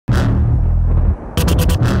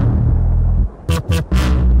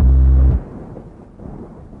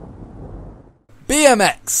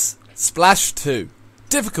BMX Splash 2.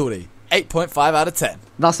 Difficulty 8.5 out of 10.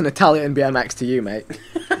 That's an Italian BMX to you, mate.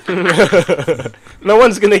 No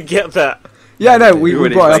one's gonna get that. Yeah, no, we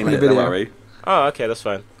already brought it up in explained the don't video. worry. Oh, okay, that's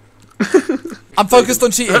fine. I'm focused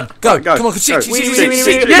on cheating. Go. Go. Come on, cheat. Go. cheat.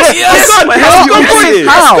 Yes! Wait, how you cheated?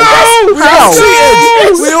 How?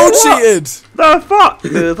 We all cheated. The fuck?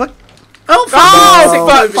 The fuck?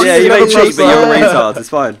 Oh, Yeah, you may cheat, but you're a retard. It's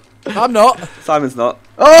fine. I'm not. Simon's not.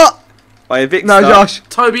 Oh! Wait, Vic's No, stuck. Josh.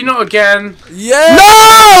 Toby, not again. Yeah.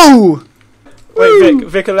 No! Wait,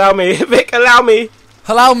 Vic, allow me. Vic, allow me.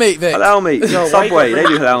 Halal meat, Vic. Halal meat. No, Subway, why- they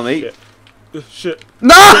do halal meat. Shit.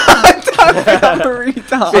 No! I'm a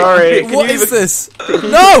retard. Sorry. What is this?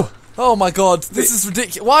 No! Oh my god, this is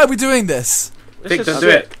ridiculous. Why are we doing this? Vic, just don't do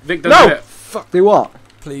it. Vic, don't No! do it. Do what?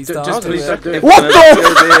 Please Just don't. please do don't it. do it. What the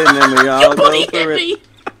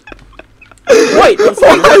Wait,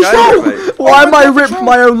 f- Why am I ripped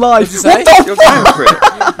my own life? What'd you say? What the You're fuck? going for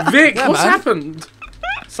it. Vic, Yeah, what's man. happened?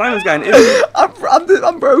 Simon's going in.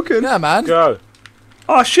 I'm broken. Yeah, man. go.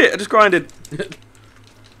 Oh shit, I just grinded.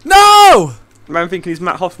 No! Man thinking he's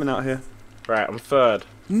Matt Hoffman out here. Right, I'm third.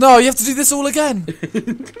 No, you have to do this all again.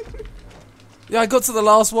 Yeah, I got to the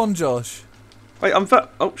last one, Josh. Wait, I'm fat.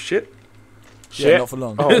 Oh shit. Yeah, Shit. not for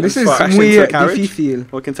long. Oh, This is fuck. some Into a weird carriage?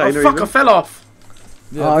 difficult. What Oh container fuck, I even? fell off.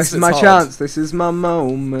 Yeah, Oh, this is bit's my hard. chance. This is my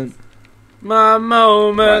moment. My Right,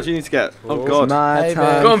 moment. you need to get. Oh Oh. god. My Hey, time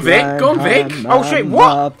Vic. Go on, Vic. Go on, Vic. to Oh, shit, my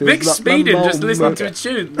what? love is Vic's like my speeding just listening moment. to a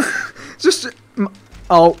tune. Just.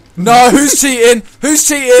 Oh. No, who's cheating? Who's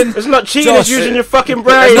cheating? It's not cheating, Josh. it's using your fucking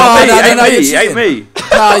brain. No, Ain't no, me, no, ain't you're me, ain't cheating. me.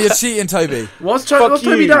 Nah, you're cheating, Toby. What's Fuck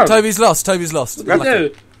Toby you. done? Toby's lost. Toby's lost. No.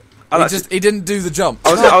 He didn't do the jump.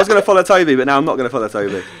 I was going to follow Toby, but now I'm not going to follow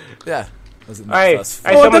Toby. Yeah. Was it Hey, first?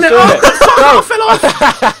 hey, Oh, someone's done it. doing Oh, it. fuck, I fell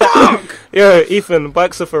off. Fuck. Yo, Ethan,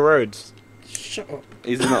 bikes are for roads. Shut up.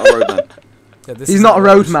 He's not a roadman. Yeah, this He's is not a the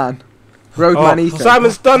road road. man. Roadman Oh, Ethan.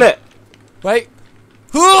 Simon's done it. Wait.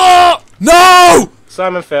 No!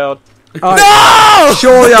 Simon failed. No!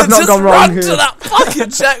 Surely I've not Just gone wrong run here. to that fucking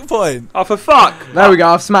checkpoint. Oh, for fuck! There we go.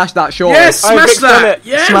 I've smashed that. Surely. Yes, Hey, smash Vic's done that. it.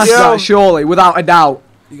 Yes. Smashed Yo. that. Surely, without a doubt.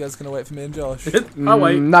 You guys gonna wait for me and Josh? Oh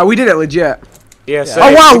wait. No, we did it legit. Yeah, Yeah. same.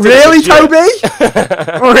 Oh wow, We did it really, legit.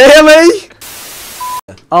 Toby? Really?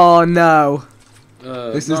 Oh no.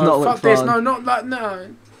 This does no, not look fuck this. fun. No, not that.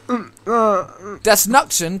 No.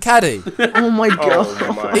 Destruction caddy. Oh my god.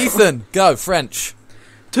 Oh my. Ethan, go French.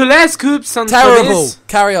 Tous les coups sont Terrible.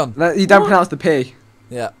 Carry on. You don't pronounce the P.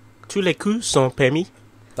 Yeah. Tous les coups sont permis.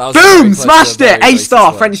 That was very Boom! close to Smashed a it! very A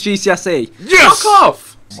star, racist French GCSE. Fuck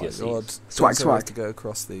off. word. Oh my god. Swag, So we have swag. to go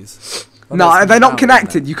across these. Oh, No, it's they're not round,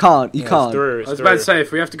 connected. You can't. You Yeah, can't. Through, I it's was through. about to say,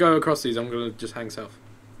 if we have to go across these, I'm gonna just hang self.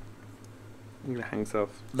 I'm going to hang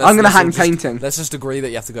self. isn't it? I'm gonna Let's hang just- painting. Let's just agree that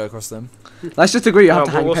you have to go across them. Let's just agree you have No,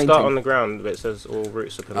 to but hang we'll painting. start on the ground, but it says all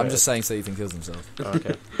routes are permitted. I'm just saying so Ethan kills himself. Oh,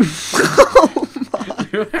 okay.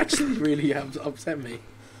 You actually really have upset me.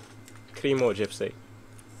 Three more, Gypsy.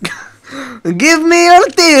 Give me your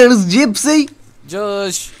tears, gypsy.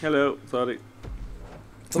 Josh. Hello, sorry.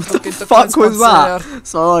 What the fuck was that?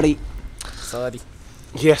 Sorry. Sorry.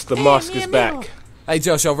 Yes, the mask is back. Hey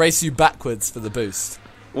Josh, I'll race you backwards for the boost.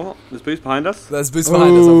 What? There's boost behind us? There's boost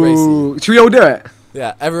behind us, I'll race you. Ooh. Should we all do it?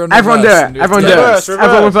 Yeah, everyone Everyone do reverse, it. and we have Everyone to do go. it. Reverse,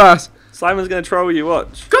 Everyone reverse. Simon's going to troll you,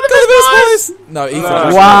 watch. Got Go to the boost, boys! No, Ethan.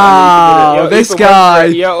 No. Wow, Yo, this Ethan guy.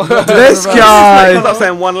 went for it, yo. This Comes guy. up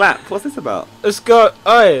saying one lap. What's this about? Let's go.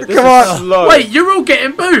 Oi, this Come is on. slow. Wait, you're all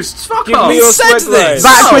getting boosts. Fuck Give off. me your said swag this.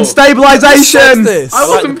 line. Backward No. stabilization. This. I like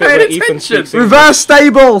wasn't the bit where paying Ethan attention. speaks in- Reverse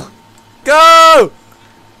stable. Go!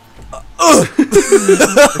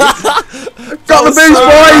 Got the boost,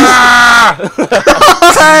 boys.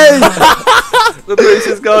 Hey, The boost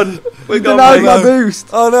is gone. We're gone, denied mate. my boost.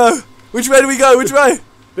 Oh no! Which way do we go? Which way?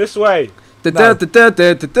 This way. Shit! Fuck.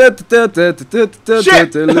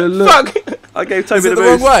 I gave Is Toby it the the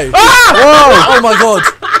wrong boost. way? Whoa. Oh my god!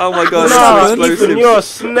 Oh my god, No, this is Ethan, explosive. you're a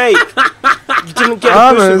snake. You didn't get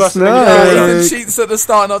I'm a boost a with us. snake. Ethan cheats at the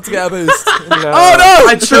start not to get a boost. No. Oh no!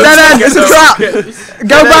 I It's a dead end. It's a trap.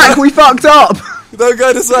 Go back. We fucked up. Don't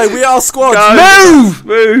go this way. We are squad. Go. Move.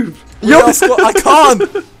 Move. We are squad. I can't.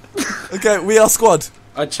 Okay, we are squad.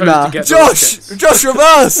 I chose Nah. to get the Josh, rockets. Josh,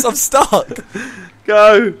 reverse. I'm stuck.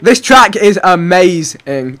 Go. This track is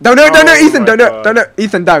amazing. Don't do it, don't do it, Oh Ethan, my don't do it, God. don't do it,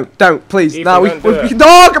 Ethan, don't, please. Ethan, No, we don't do it. can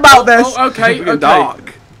talk about this. Oh, okay, We can okay.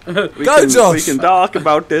 dark. We Go, can, Josh. We can dark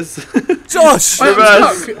about this. Josh. Wait, I'm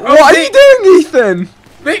Reverse. stuck. What are you doing, Ethan?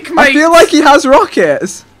 Vic, I mate. feel like he has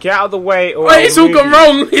rockets. Get out of the way. Or Wait, I'll it's all move gone you.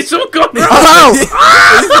 wrong. It's all gone wrong. Oh,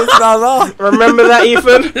 Ethan's now there. Remember that,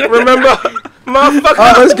 Ethan? Remember? Motherfucker.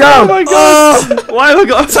 Alright, let's go. Oh my god. Why have I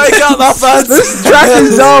got Take out that fence. this track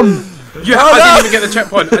is dumb. Yeah, I didn't even get the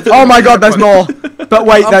checkpoint. Oh my god, there's more. But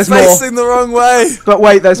wait, there's I'm more. facing the wrong way. But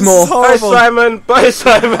wait, there's This more. is Bye, horrible. Simon. Bye,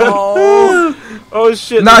 Simon. Oh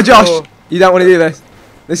shit. Nah, there's Josh, more. you don't want to do this.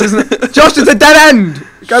 This isn't. Josh, it's a dead end.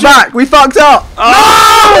 Go back. We fucked up.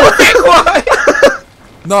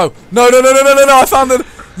 No, I found it.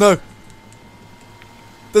 No.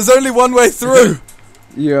 There's only one way through.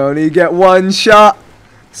 You only get one shot,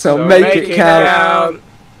 so make it count. You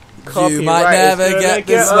might Copyright never is gonna get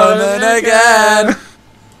this get moment on again.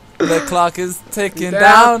 The clock is ticking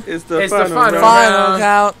Down. down. It's the It's the final final round. Final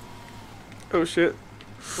count. Oh shit.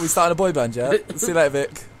 We starting a boy band, yeah? See you later,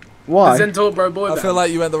 Vic. Why? Zentor Bro Boy I Band. feel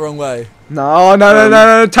like you went the wrong way. No.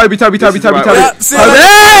 Toby. This is the right way. Yeah, see you Oh, later.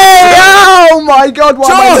 hey! Oh my god, why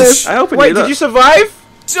am I Josh! live? I helping Wait, you. did look. you survive?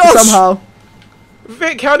 Josh! Somehow.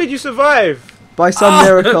 Vic, how did you survive? By some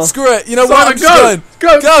miracle. Screw it. You know what? Simon, I'm just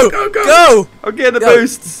going. Go! I'm getting the Yo.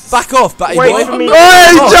 boosts. Back off, batty Wait boy. for me.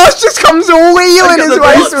 Hey, Josh just comes all I wheeling got his the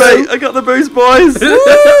way boost, through. mate. I got the boost, boys.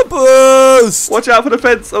 Woo, boost! Watch out for the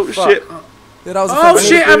fence. Oh shit. Yeah, that was a Oh fence.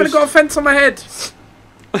 shit, I haven't got a fence on my head.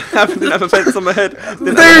 I didn't have a fence on my head. Dude, fence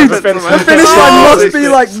the on my head. finish Oh, line must be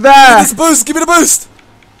shit. like Give me there. this boost. Give me the boost.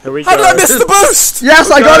 Here we How go. did I miss the boost? Yes,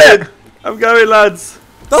 I got it. I'm going, lads.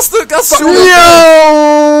 That's short.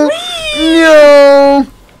 No. No.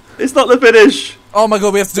 It's not the finish. Oh my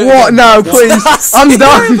god, we have to do it What? again. No, please. I'm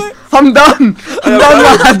done. I'm done. I'm done,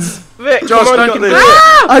 lads. Vic, Josh, come on, don't you give can me do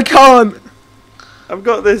it. I can't. I've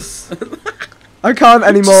got this. I can't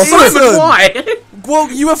anymore. Simon! Why?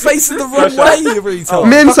 Well, you were facing the wrong Josh, way, you retard.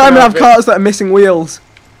 Me and fucking Simon hell, have Vic. cars that are missing wheels.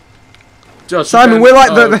 Josh, Simon, you we're like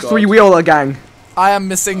can- the oh, God. three-wheeler gang. I am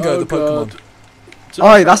Missingo, Oh, the Pokemon. God.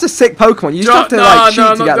 Oh, that's a sick Pokemon. You just have to like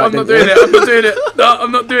cheat to get that. I'm not didn't you? doing it. I'm not doing it. No,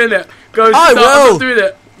 I'm not doing it. Go. I no, will. I'm not doing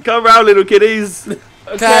it. Come round, little kiddies.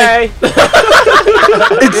 Okay.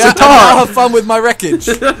 It's Yeah, a and car. I'll have fun with my wreckage.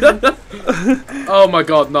 Oh my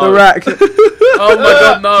god, no. The wreck. Oh my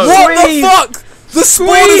god, no. What the fuck? The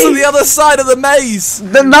spawn is on the other side of the maze.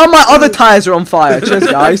 Now my other tires are on fire. Cheers,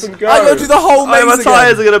 guys. I gotta do the whole Oh, maze my again.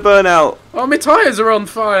 tyres are going to burn out. Oh, my tyres are on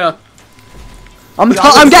fire. I'm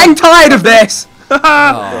getting tired of this.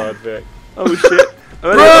 God, Vic. Oh shit. I've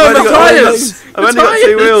Bro, only my got- tyres. I've only got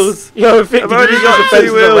two wheels. Yo, Vic, I've did only you got use the fence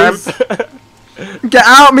two as a wheels. ramp? Get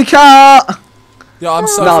out me car. Yeah, I'm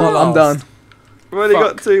so No, far I'm lost. done. I've only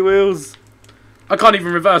Fuck. got two wheels. I can't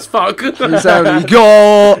even reverse. Fuck. He's only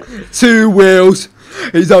got two wheels.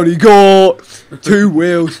 He's only got two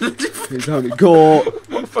wheels. He's only got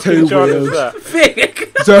two Fucking John is wheels. that?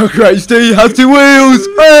 Vic. So crazy has two wheels.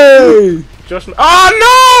 Hey! Josh.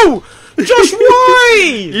 Oh no! Josh,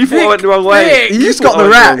 why? You thought I went the wrong way. Vic. You just thought got the I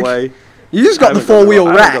went rack. the wrong way. You just got I the haven't got the four-wheel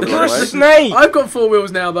right- I haven't rack. got the Crush the right. snake. I've got four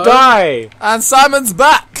wheels now, though. Die. And Simon's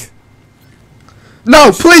back.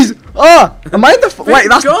 No, please. Ah, am I in the? Wait,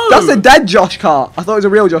 go. that's a dead Josh car. I thought it was a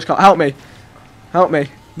real Josh car. Help me. Help me.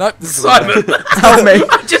 Nope. This is the wrong way. Simon. Help me.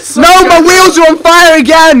 I just saw No, you. my wheels are on fire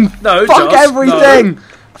again. No, Fuck Josh, everything.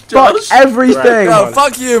 Fuck Josh. everything. No,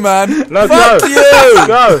 fuck you, man. No, Fuck go. you.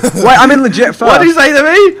 Go. Wait, I'm in legit first. What did you say to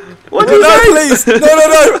me? What did you No, say? please.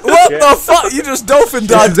 No. What the fuck? You just dolphin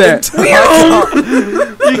dived This is into my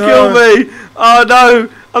car. You killed me. Oh no.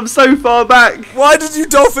 I'm so far back. Why did you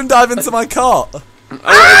dolphin dive into my car? I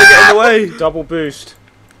wanted to get in the way. Double boost.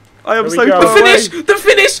 I am Here we so go. far The away. finish. The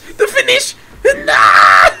finish. The finish.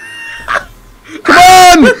 Nah. Come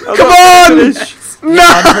on! I'm Come not gonna on! finish. No!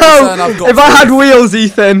 I've got If I had fourth. wheels,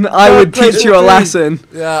 Ethan, I No, would please, teach you a please. lesson.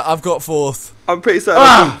 Yeah, I've got fourth. I'm pretty certain.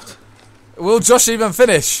 Ah. Will Josh even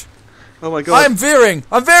finish? Oh my god. I'm veering.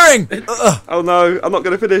 I'm veering. Oh no. I'm not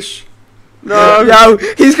gonna finish. No. Yo,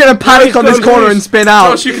 he's gonna panic on this go corner boost. and spin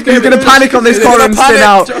out. Josh, you can He's do gonna it. panic on this He's corner gonna and spin panic.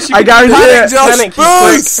 out. Josh, you I can guarantee panic, it. Josh. Panic, you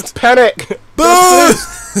Boost. prick. Panic.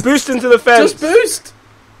 Boost. Boost into the fence. Just boost.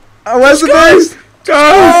 Where's the boost? Go. No.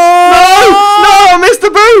 No. I missed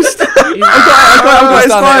the boost. I got it.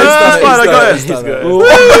 It's fine. It's fine. I got He's it. done it. Ooh.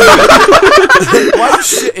 Why are you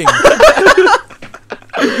shitting?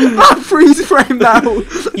 Freeze frame now.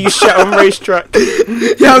 You shit on racetrack.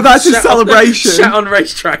 Yo, that's a celebration. Shout on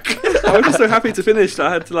racetrack. I'm just so happy to finish that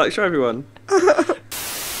I had to like show everyone.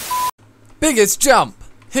 Biggest jump.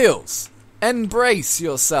 Hills. Embrace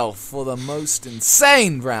yourself for the most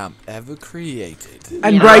insane ramp ever created.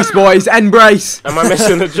 Embrace, boys, embrace. Am I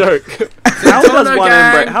missing a joke? How does Hello, one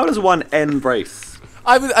gang. embrace? How does one embrace?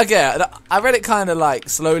 I read it kind of like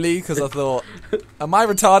slowly because I thought, am I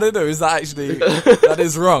retarded or is that actually that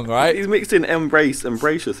is wrong, right? He's mixed in embrace and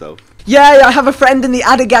brace yourself. Yay, I have a friend in the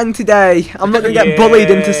Adder gang today. I'm not gonna get bullied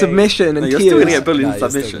into Yay. submission No, and you're still gonna tears. get bullied No, in you're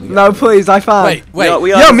still submission. gonna No, please, I found. Wait.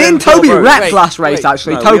 We are Yo, the me and Zen Toby Tour bros. wrecked Wait, last race, wait.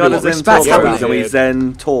 actually. No, Toby, we are the Zen respect Tour happening bros, and we here.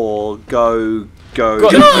 Zen Tour go Go. Go,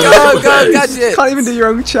 Gadget. Can't even do your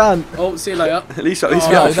own chant. Oh, see you later. Oh, Oh, At least we Yo,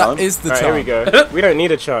 have a that chance. is the Right, here we chant. go. We don't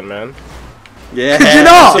need a chant, man. Yeah. Could you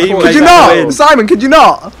not? Team Could you make that not? win. Simon, could you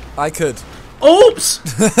not? I could.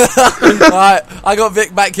 Oops! Alright, I got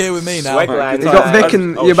Vic back here with me now. Swag Right, land. You got Vic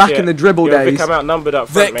and Oh, you're back shit. in the dribble Yo, days. Vic, I'm outnumbered up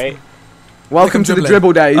front, Vic. mate. Welcome to the dribbling.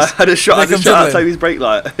 dribble days. I had a shot. I Make him just shot at dribbling. Toby's brake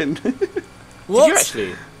light. What? Did you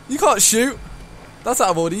actually? You can't shoot. That's out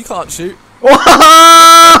of order. You can't shoot.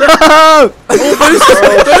 Whoa!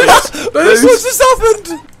 What just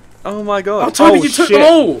happened? Oh my god. Oh, Toby, you took them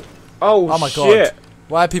all! Oh, Oh my shit. god.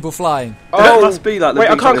 Why are people flying? That Oh, must be like the wait,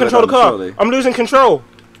 I big can't thing control the they've done, car. surely. I'm losing control.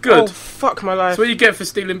 Good. Oh, fuck my life. That's what you get for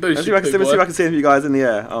stealing boosts. Let's see if I can see if I can see you guys in the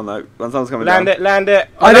air. Oh no, someone's coming Land down. it, land it.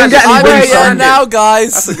 I don't get I'm any in boost the air on now,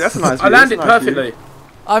 guys. That's a nice view. I landed that's a nice view. perfectly.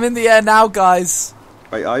 I'm in the air now, guys.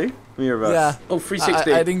 Wait, are you? Let me reverse. Yeah. Oh,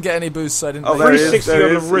 360. I didn't get any boosts, so I didn't. Oh, there he is. 360 There on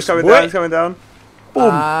he the is. He's wrist, coming boy. down. He's coming down.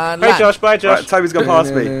 And Hey, land. Josh, bye, Josh. Right, Toby's gone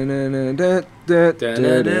past me.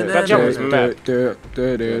 That jump was mad.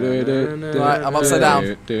 Right, I'm upside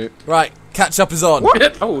down. Right, catch up is on.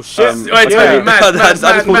 What? Oh, shit. Wait, Yeah. Toby, mad, I mad, just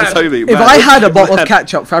mad, pulled a mad. Toby. If I had a bottle of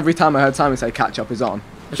ketchup for every time I heard Simon say ketchup is on,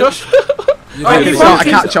 Josh. You Oh, don't you need it's not a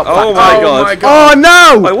fucking- ketchup Oh factory. my god. Oh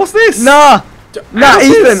no! Wait, what's this? Nah! Nah, What's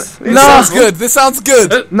Ethan! this? This No! sounds good. This sounds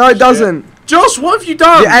good. No, it doesn't. Josh, what have you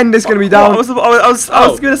done? The end is going to be I down. was going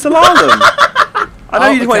to slalom. I know Oh,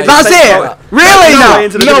 you just okay. wanted to That's take it! part. Really No way now?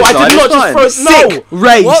 into the No, finish I line, did not it's just fine. throw. Sick No,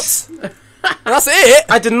 race. What? That's it?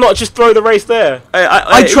 I did not just throw the race there. Hey,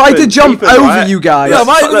 I tried to jump over right? you guys. Yeah,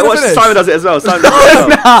 mine Look, didn't watch, finish. Simon does it as well. Simon does it as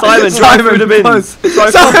well. Simon, drive through the bins.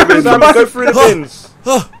 Drive through the bins. Simon, go through the bins.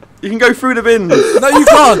 You can go through the bins. No, you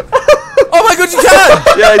can't. Oh my god, you can!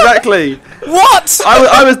 Yeah, exactly. What?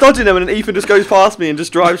 I was dodging him and then Ethan just goes past me and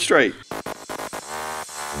just drives straight.